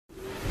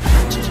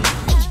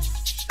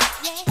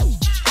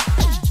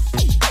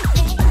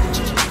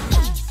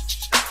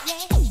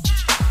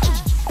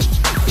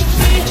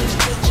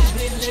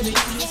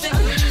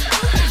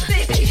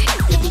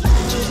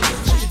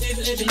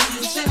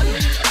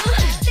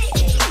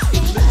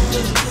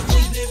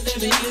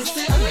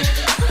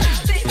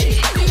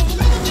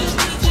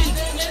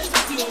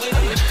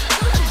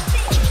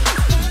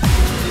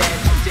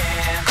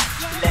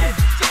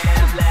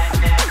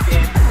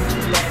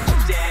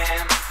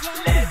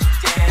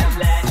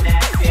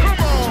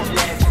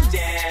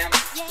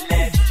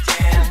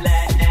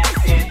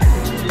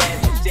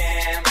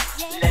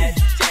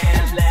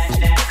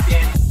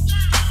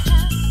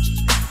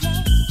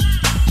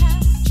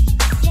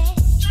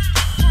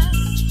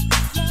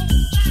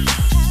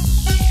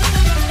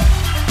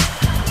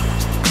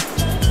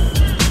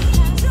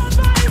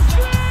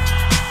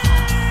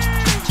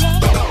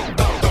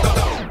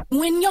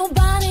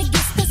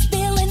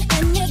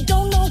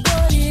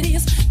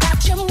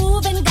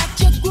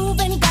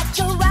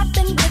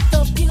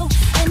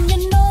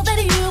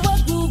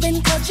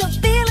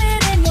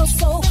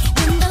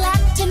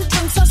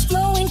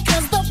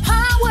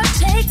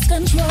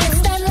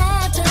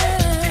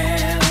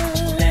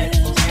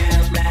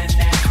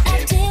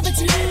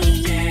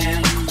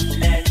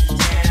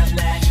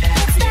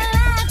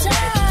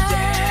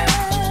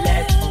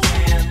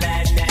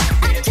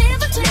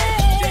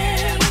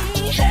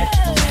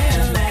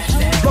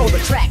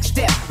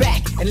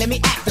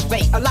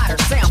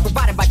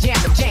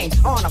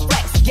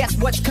guess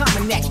what's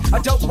coming next?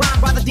 A dope rhyme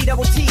by the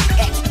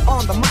DTTX.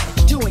 On the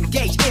mic to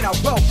engage in a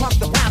row. Pump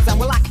the rhyme sound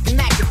like a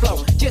connected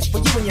flow. Just for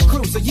you and your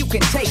crew so you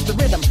can taste the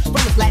rhythm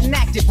from this Latin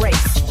active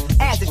race.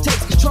 As it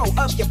takes control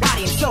of your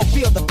body and soul,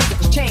 feel the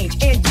physical change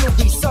and you'll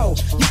be so.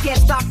 You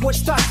can't stop what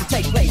starts to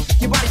take place.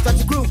 Your body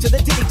starts to groove to the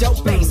ditty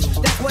dope bass.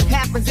 That's what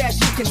happens as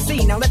you can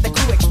see. Now let the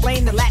crew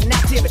explain the Latin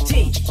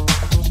activity.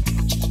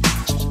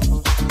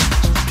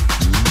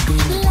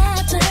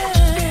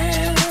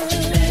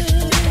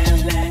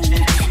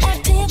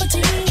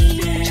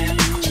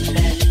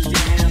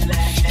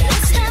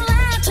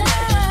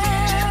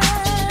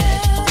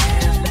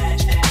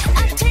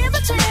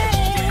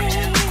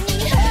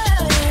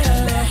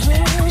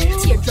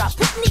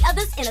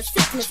 In a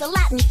sickness, a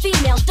Latin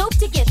female dope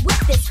to get with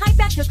this. Hype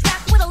back your track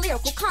with a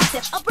lyrical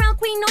concept. A brown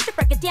queen knows to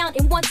break it down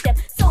in one step.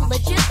 So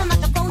legit, the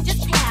microphone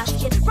just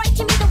passed it. Right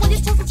to me, the one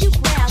just tells that you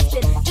grasped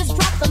it. Just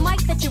drop the mic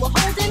that you were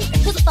holding.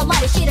 Cause with the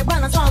light is shaded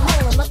brown, I'm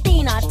rolling.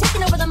 Latina,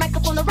 taking over the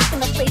microphone, a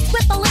rocking the place.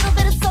 With a little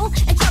bit of soul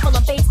and treble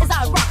and bass. As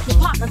I rock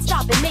hip hop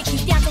non-stop and make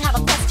you dance and have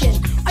a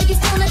question. Are you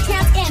still in a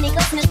trance? En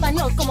inglés, en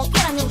español, como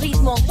quieran el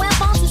ritmo.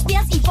 Muevan sus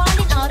pies y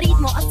bailen al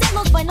ritmo.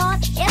 Hacerlos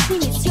bailar es mi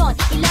misión.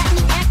 Y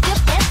Latin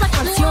Active es la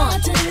canción.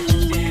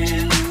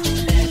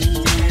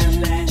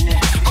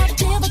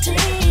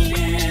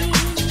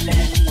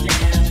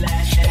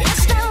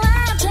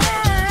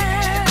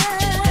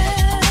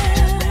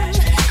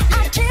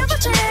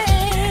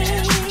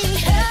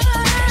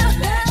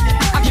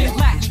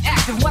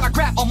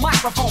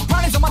 Microphone,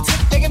 brownies on my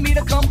tip, begging me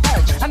to come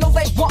home. I know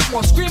they want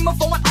more, screaming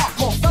for an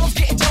encore. Fellas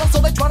getting jealous, so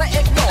they try to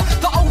ignore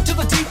the O to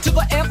the D to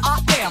the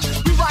M-I-M.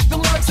 We rock the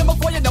lyrics, and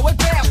before you know it,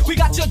 bam, we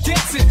got you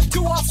dancing to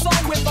our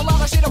song with a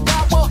lot of shit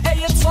around. Well,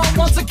 hey, it's on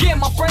once again,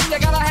 my friend. You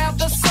gotta have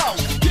the soul.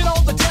 Get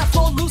on the dance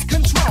floor, lose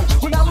control.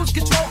 When I lose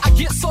control, I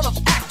get sort of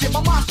active.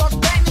 My mind starts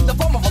banging the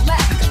form of a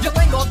Latin. Yo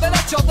tengo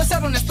derecho de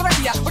ser una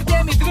estrella,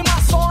 porque mis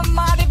rimas son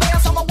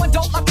maravillosas. I'm a buen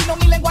dope latino,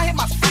 mi lenguaje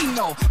más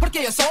fino,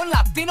 porque yo soy un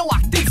latino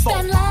activo.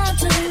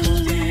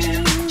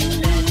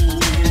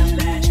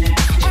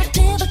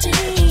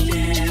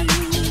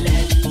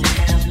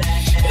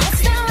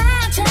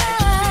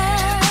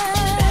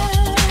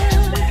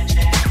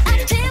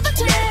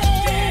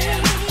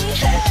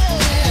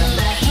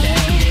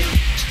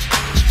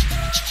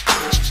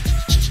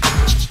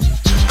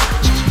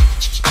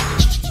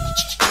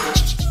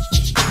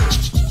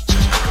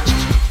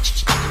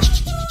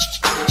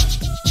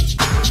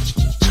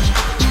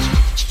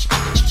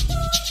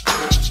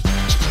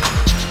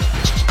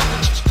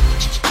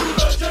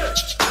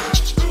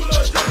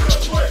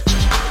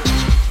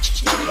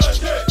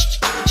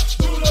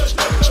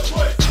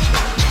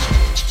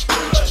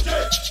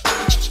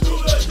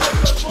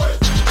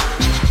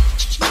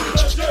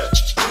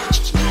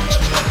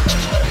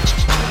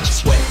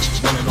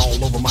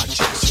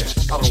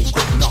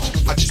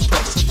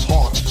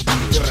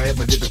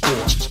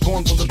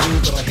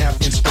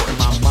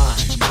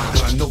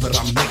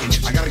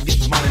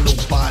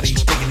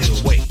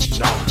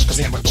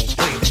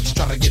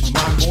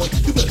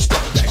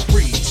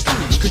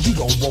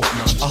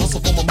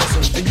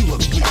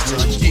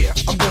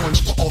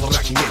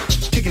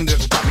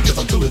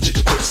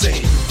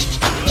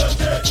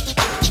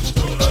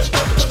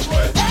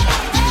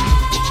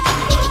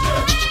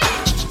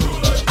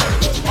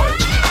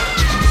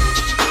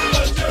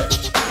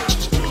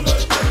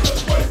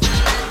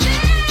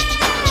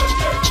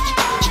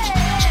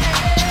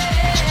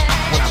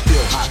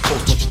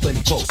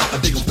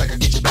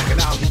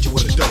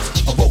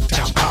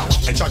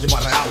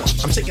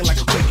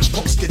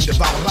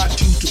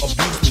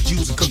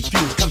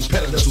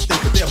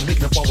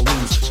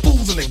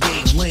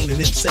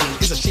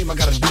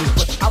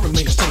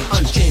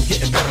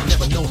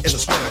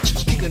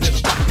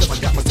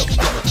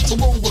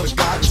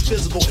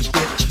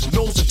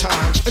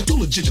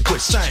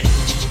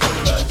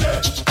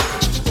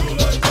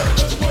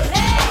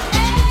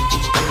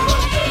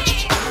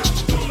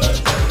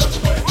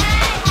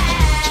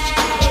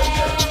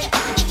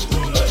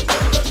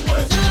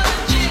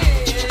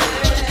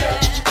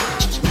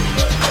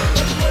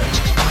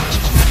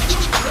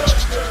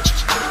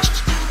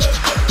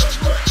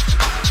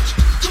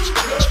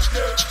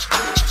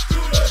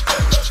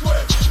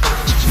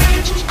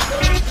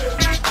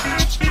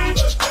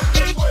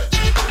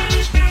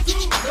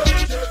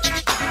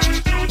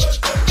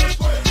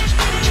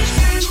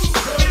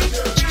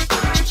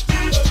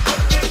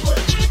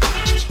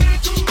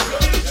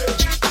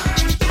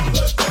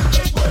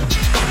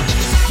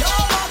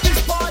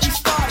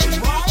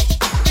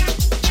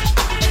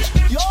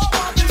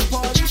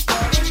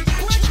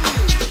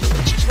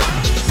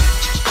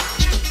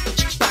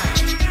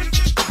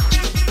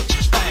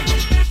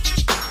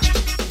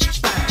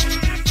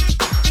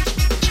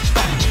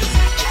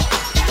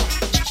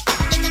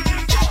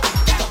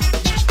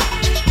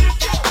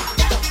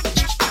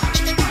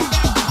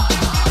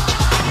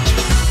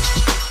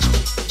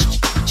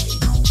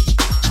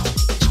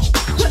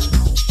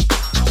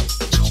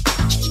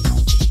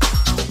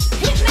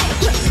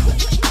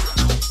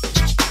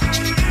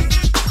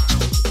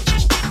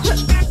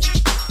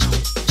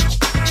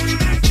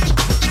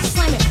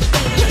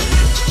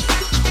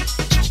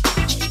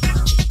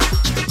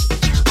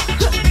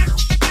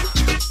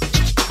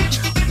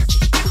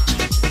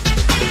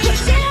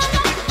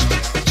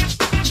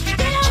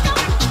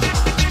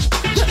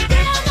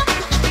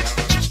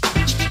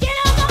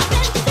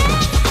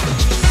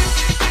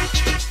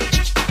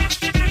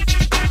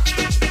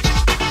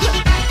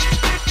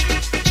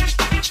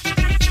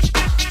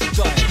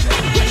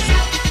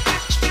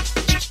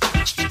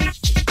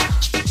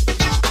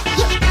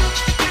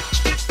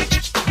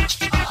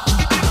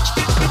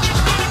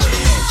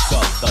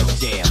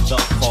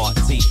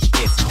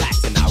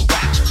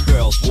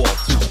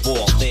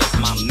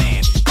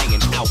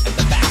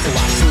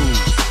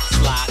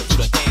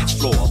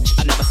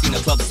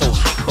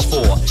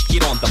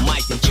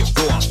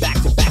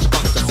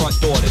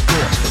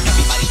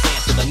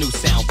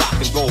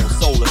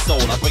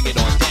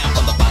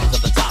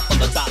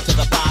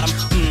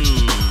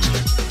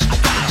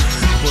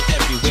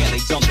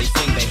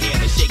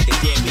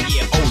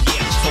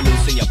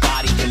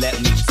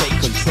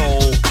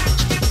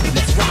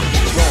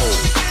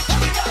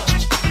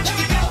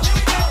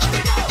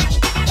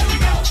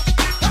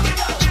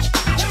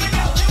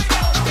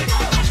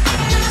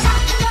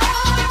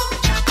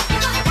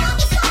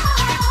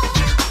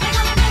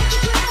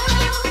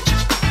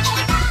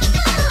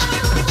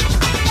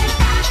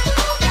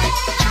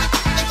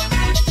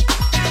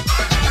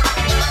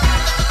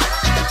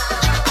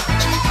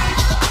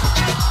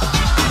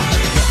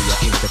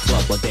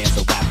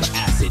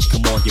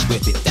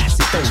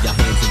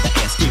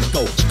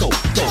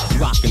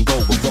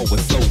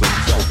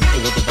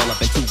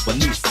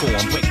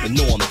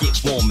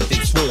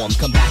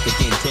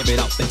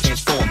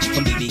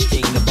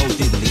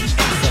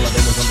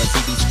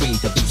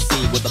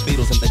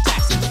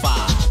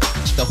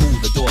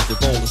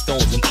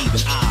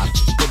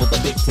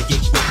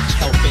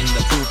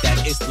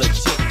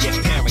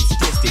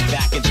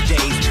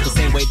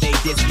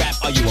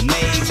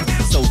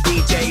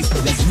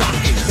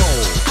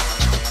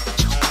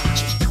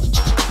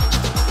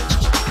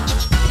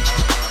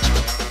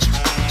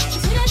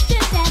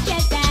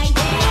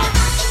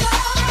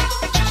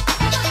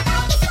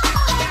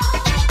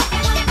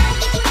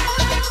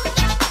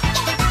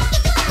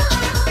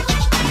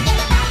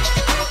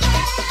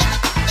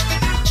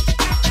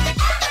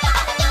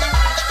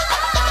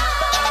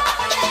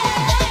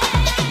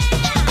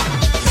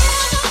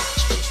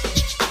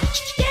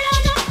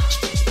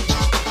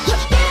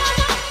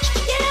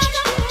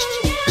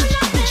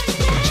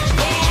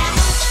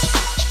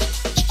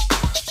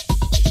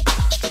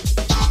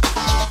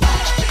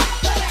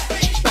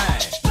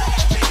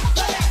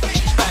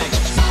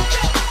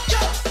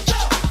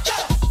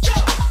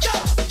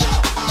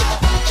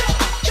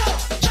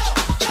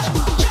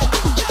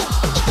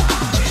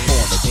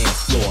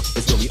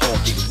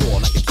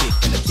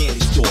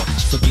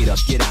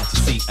 get out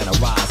your seat and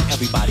arise.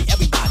 Everybody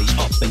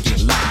up and get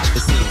live.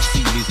 The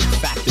CNC Music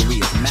Factory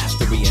is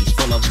mastery and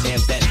full of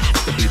jams that has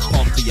to be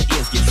pumped till your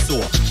ears get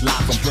sore.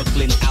 Live from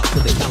Brooklyn out to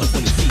the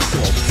California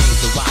seashore. We came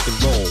to rock and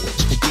roll,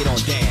 to get on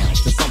down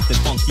to something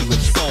funky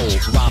with soul.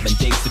 Rob and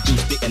Dave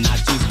seduced it and I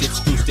juiced it,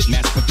 spruced it,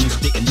 mass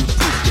produced it, and you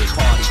proofed it.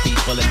 Party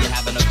people and you're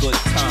having a good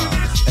time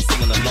and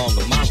singing along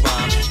with my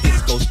rhyme. This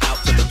goes out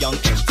to the young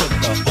and to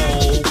the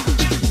old.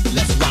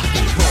 Let's rock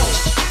and roll.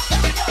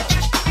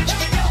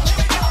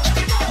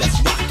 Let's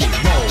rock and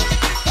roll.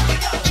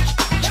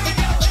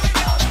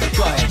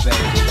 Go ahead,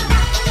 baby.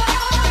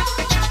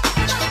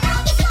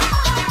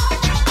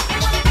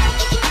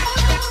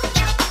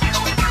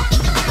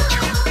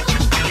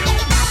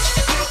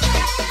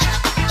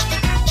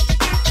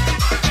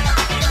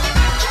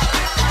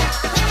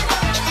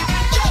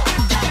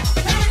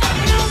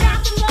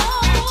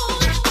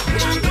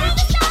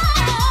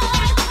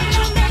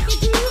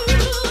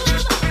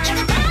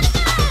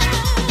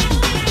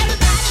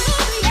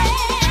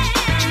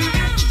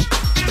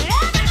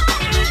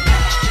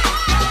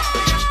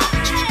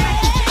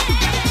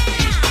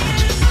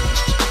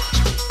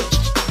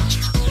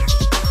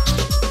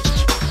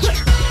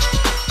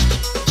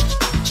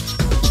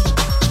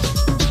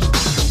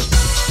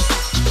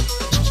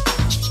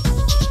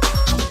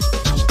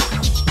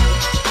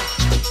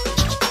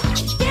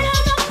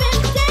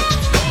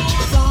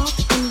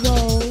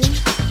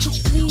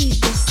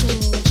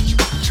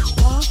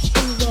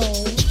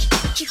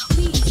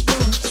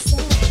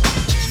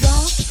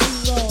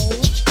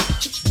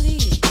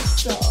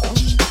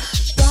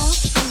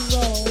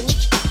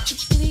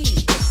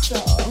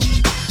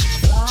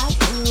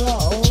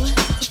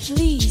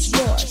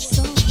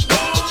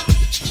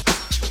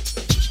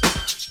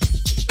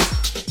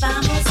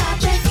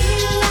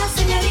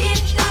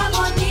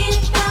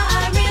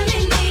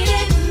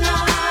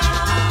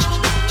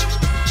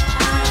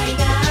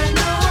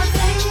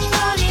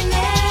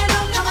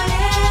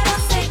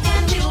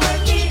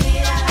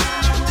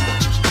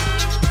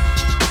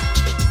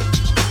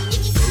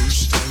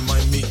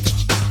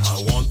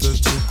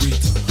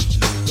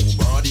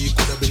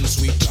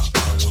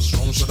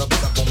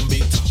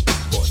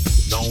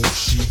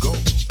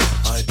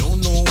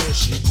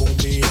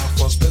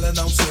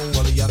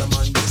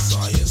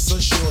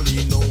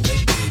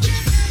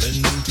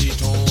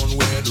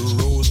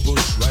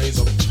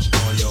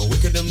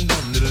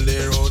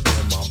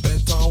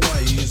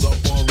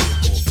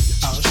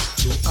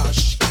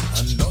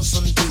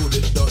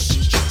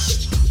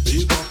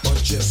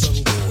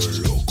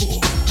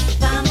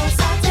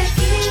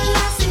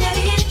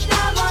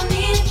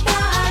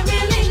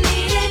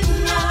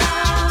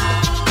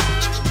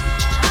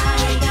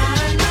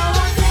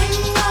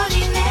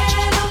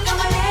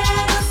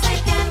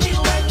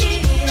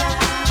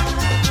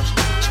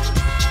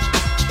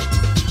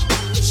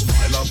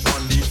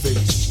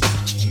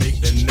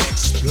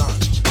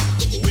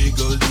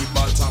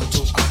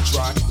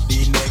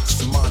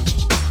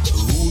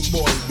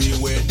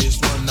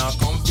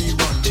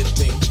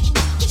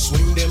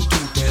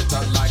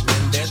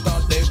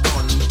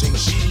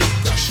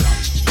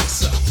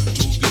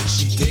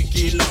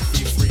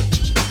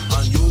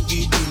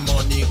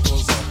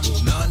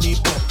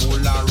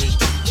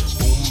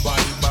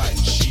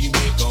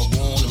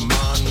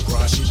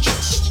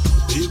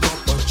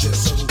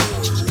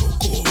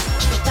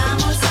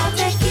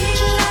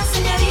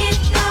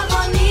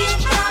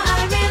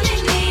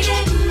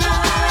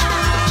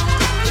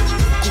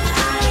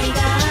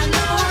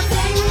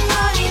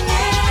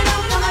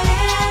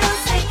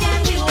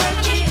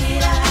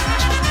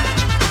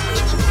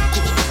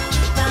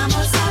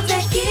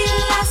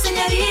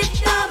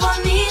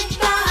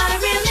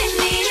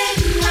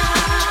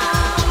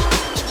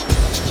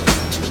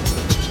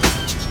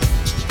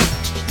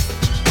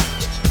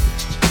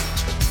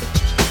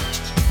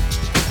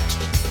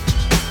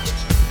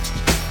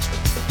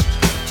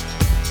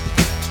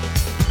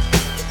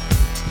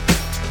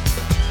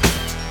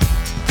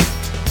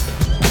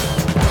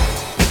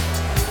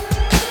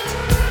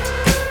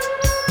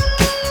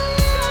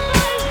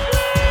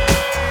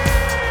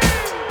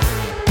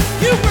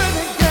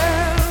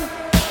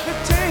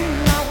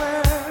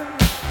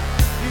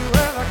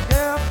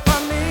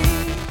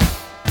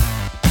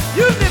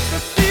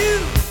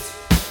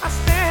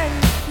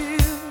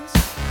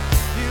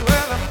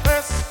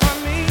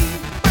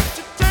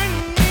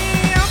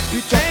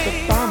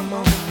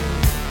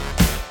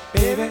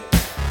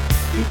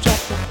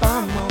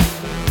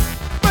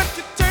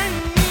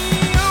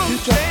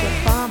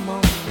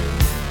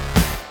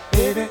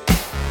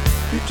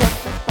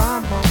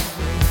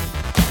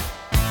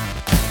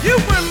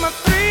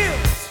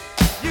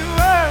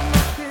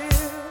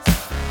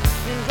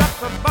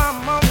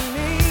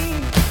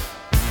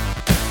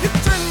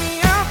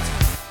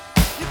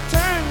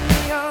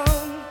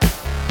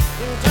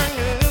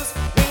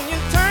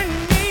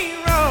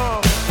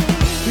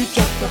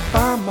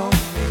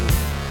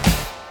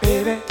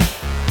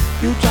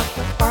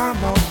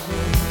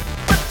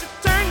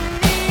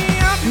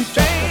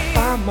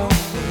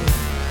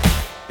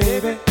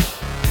 baby,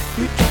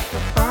 you dropped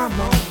the bomb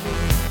on me.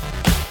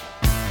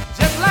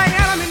 Just like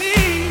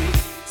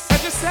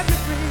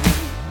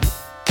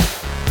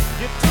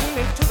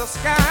the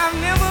sky. I've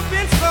never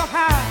been so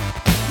high.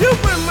 You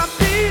were my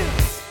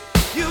peace,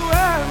 you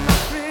were my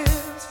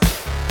friends,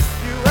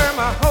 you were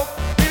my hope,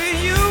 baby,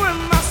 you were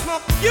my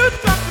smoke. You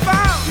dropped the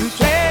bomb, You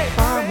dropped the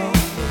bomb on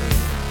me,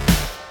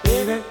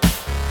 baby.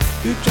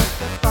 You dropped